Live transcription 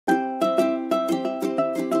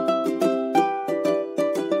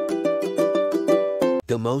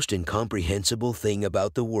The most incomprehensible thing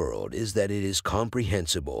about the world is that it is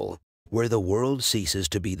comprehensible. Where the world ceases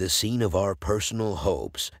to be the scene of our personal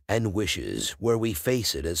hopes and wishes, where we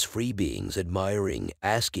face it as free beings admiring,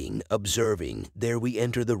 asking, observing, there we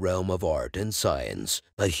enter the realm of art and science.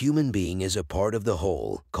 A human being is a part of the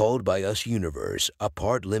whole, called by us universe, a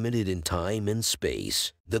part limited in time and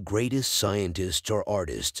space. The greatest scientists are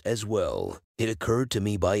artists as well. It occurred to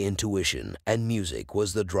me by intuition, and music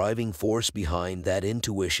was the driving force behind that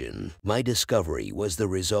intuition. My discovery was the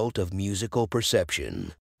result of musical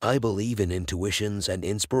perception. I believe in intuitions and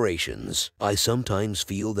inspirations. I sometimes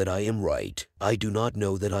feel that I am right. I do not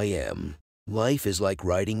know that I am. Life is like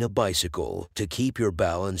riding a bicycle. To keep your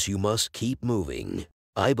balance, you must keep moving.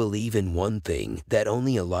 I believe in one thing, that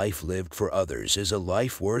only a life lived for others is a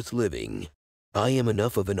life worth living. I am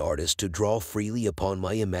enough of an artist to draw freely upon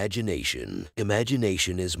my imagination.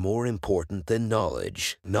 Imagination is more important than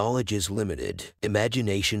knowledge. Knowledge is limited.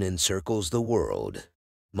 Imagination encircles the world.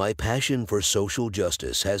 My passion for social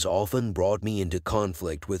justice has often brought me into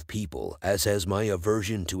conflict with people, as has my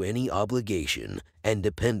aversion to any obligation and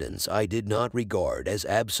dependence I did not regard as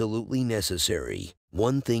absolutely necessary.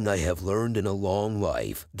 One thing I have learned in a long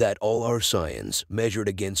life, that all our science, measured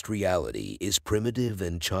against reality, is primitive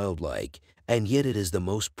and childlike, and yet it is the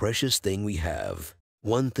most precious thing we have.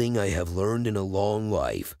 One thing I have learned in a long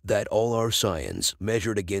life, that all our science,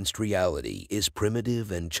 measured against reality, is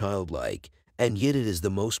primitive and childlike, and yet it is the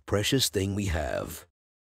most precious thing we have.